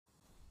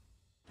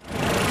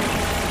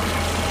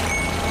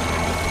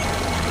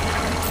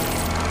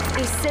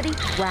city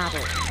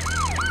rattled,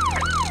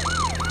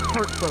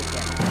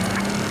 heartbroken.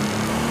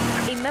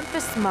 A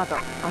Memphis mother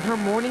on her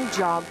morning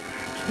jog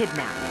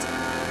kidnapped.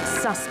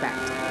 Suspect,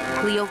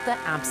 Cleotha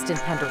Abston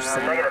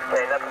Henderson.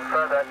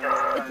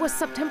 It was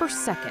September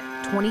 2nd,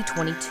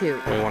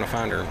 2022. We want to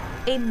find her.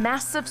 A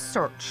massive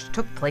search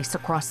took place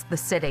across the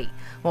city,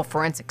 while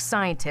forensic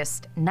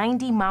scientists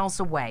 90 miles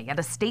away at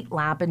a state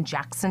lab in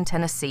Jackson,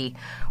 Tennessee,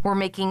 were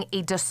making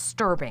a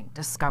disturbing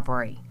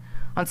discovery.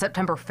 On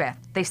September 5th,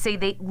 they say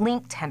they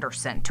linked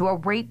Henderson to a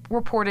rape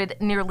reported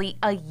nearly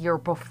a year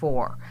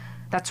before.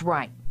 That's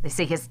right. They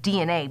say his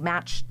DNA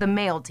matched the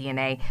male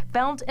DNA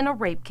found in a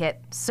rape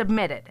kit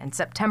submitted in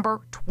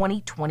September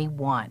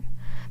 2021.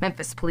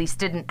 Memphis police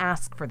didn't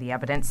ask for the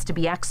evidence to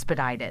be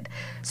expedited,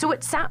 so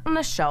it sat on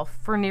a shelf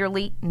for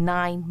nearly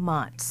 9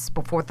 months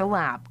before the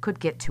lab could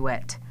get to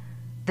it.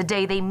 The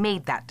day they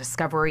made that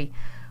discovery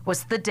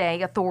was the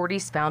day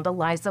authorities found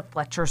Eliza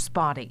Fletcher's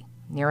body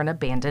near an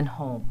abandoned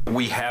home.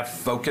 We have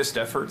focused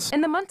efforts. In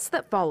the months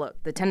that followed,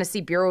 the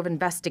Tennessee Bureau of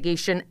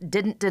Investigation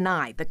didn't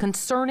deny the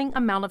concerning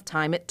amount of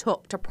time it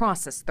took to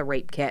process the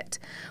rape kit,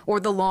 or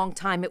the long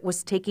time it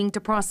was taking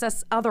to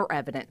process other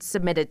evidence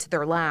submitted to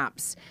their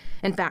labs.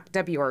 In fact,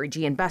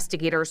 WREG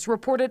Investigators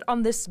reported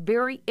on this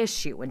very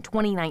issue in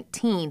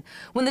 2019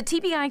 when the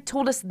TBI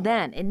told us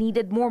then it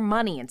needed more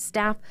money and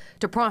staff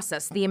to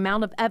process the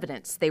amount of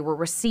evidence they were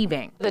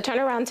receiving. The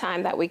turnaround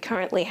time that we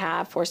currently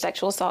have for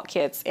sexual assault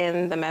kits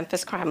in the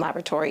Memphis Crime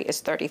Laboratory is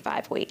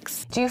 35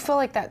 weeks. Do you feel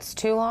like that's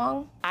too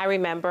long? I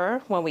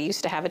remember when we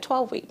used to have a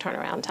 12-week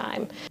turnaround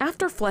time.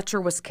 After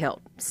Fletcher was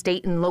killed,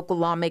 state and local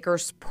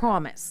lawmakers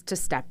promised to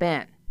step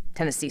in.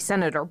 Tennessee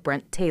Senator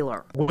Brent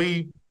Taylor.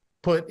 We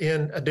put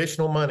in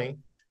additional money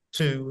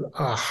to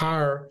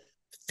hire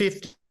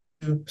 50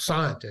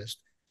 scientists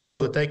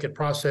so that they could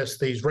process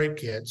these rape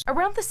kits.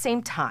 Around the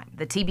same time,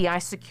 the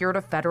TBI secured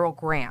a federal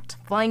grant,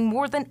 flying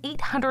more than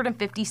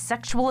 850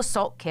 sexual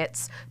assault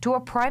kits to a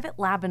private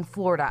lab in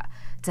Florida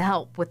to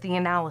help with the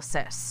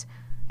analysis.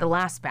 The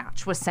last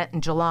batch was sent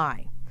in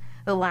July.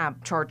 The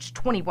lab charged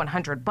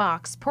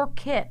 $2,100 per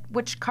kit,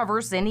 which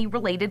covers any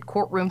related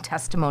courtroom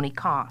testimony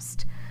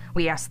cost.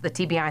 We asked the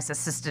TBI's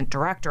Assistant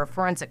Director of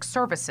Forensic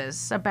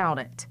Services about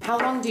it. How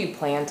long do you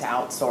plan to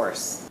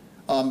outsource?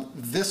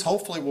 This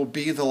hopefully will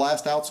be the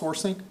last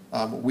outsourcing.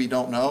 We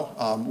don't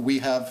know. We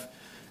have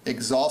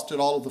exhausted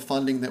all of the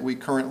funding that we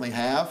currently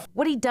have.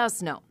 What he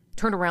does know,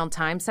 turnaround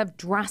times have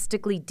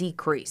drastically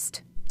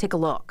decreased. Take a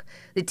look.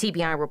 The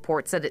TBI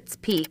reports at its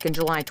peak in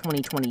July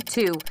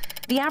 2022,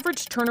 the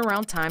average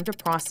turnaround time to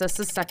process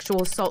a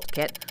sexual assault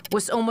kit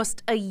was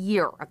almost a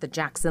year at the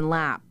Jackson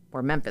lab,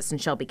 where Memphis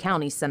and Shelby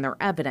counties send their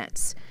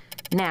evidence.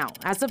 Now,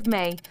 as of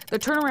May, the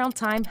turnaround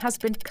time has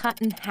been cut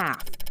in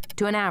half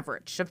to an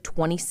average of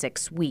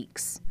 26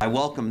 weeks. I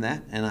welcome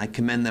that, and I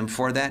commend them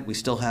for that. We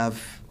still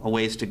have a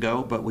ways to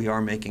go, but we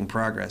are making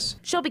progress.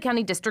 Shelby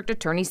County District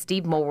Attorney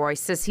Steve Mulroy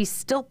says he's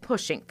still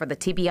pushing for the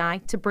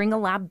TBI to bring a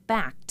lab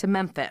back to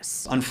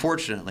Memphis.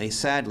 Unfortunately,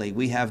 sadly,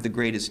 we have the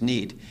greatest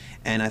need,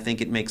 and I think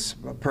it makes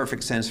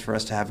perfect sense for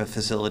us to have a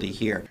facility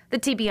here. The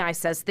TBI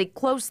says they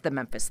closed the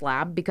Memphis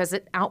lab because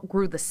it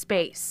outgrew the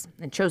space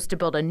and chose to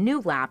build a new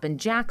lab in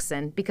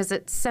Jackson because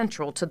it's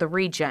central to the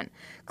region,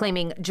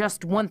 claiming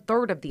just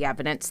 1/3 of the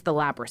evidence the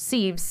lab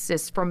receives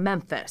is from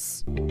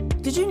Memphis.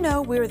 Did you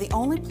know we are the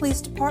only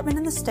police department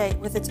in the state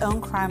with its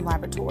own crime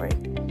laboratory?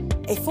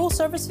 A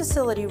full-service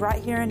facility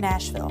right here in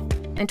Nashville.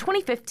 In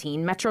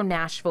 2015, Metro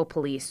Nashville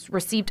Police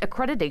received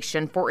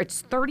accreditation for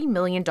its $30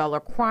 million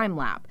crime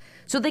lab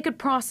so they could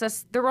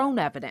process their own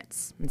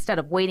evidence instead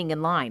of waiting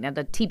in line at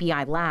a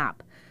TBI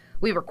lab.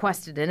 We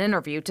requested an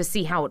interview to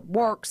see how it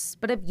works,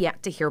 but have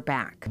yet to hear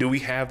back. Do we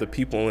have the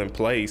people in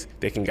place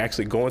that can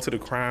actually go into the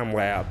crime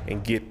lab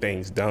and get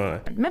things done?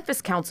 Memphis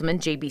Councilman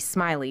J.B.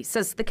 Smiley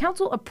says the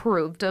council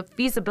approved a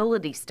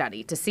feasibility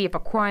study to see if a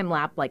crime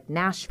lab like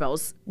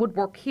Nashville's would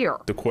work here.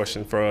 The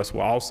question for us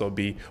will also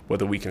be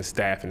whether we can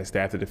staff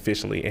it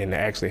efficiently and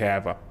actually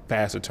have a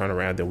faster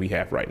turnaround than we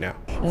have right now.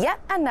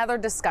 Yet another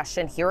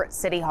discussion here at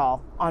City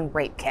Hall on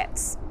rape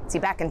kits. See,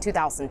 back in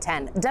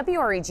 2010,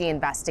 WREG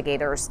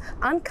investigators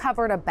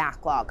uncovered a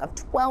backlog of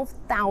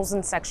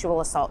 12,000 sexual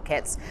assault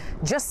kits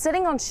just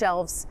sitting on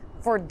shelves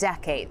for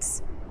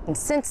decades. And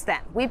since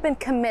then, we've been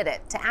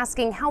committed to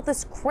asking how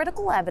this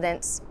critical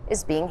evidence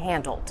is being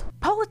handled.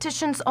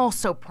 Politicians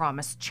also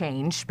promised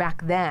change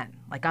back then,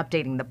 like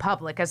updating the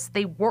public as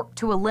they worked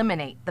to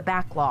eliminate the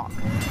backlog.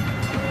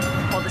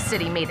 While the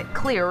city made it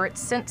clear it's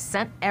since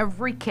sent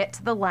every kit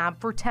to the lab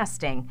for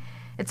testing,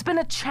 it's been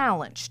a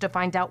challenge to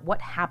find out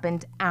what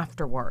happened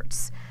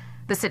afterwards.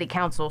 The city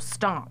council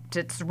stopped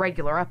its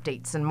regular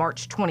updates in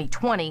March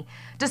 2020,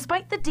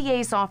 despite the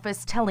DA's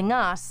office telling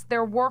us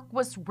their work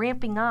was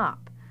ramping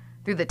up.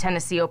 Through the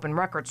Tennessee Open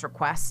Records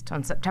request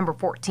on September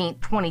 14,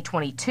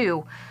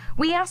 2022,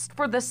 we asked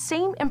for the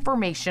same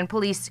information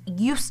police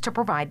used to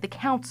provide the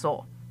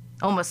council.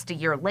 Almost a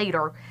year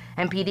later,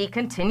 MPD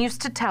continues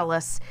to tell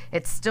us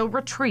it's still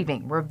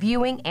retrieving,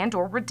 reviewing,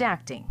 and/or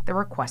redacting the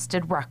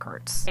requested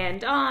records.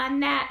 And on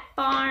that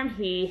farm,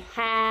 he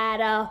had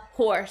a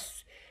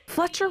horse.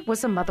 Fletcher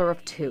was a mother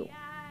of two,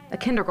 a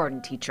kindergarten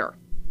teacher,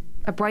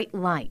 a bright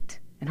light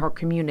in her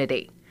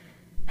community.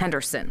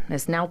 Henderson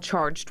is now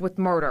charged with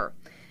murder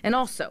and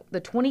also the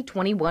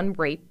 2021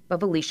 rape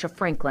of Alicia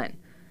Franklin,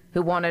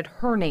 who wanted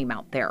her name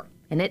out there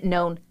and it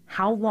known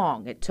how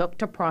long it took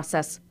to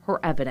process her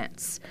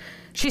evidence.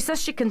 She says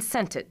she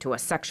consented to a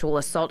sexual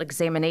assault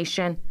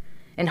examination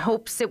in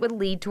hopes it would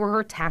lead to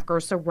her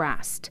attacker's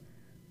arrest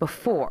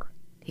before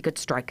he could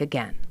strike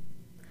again.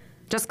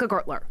 Jessica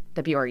Gertler,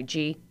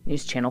 WREG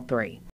News Channel 3.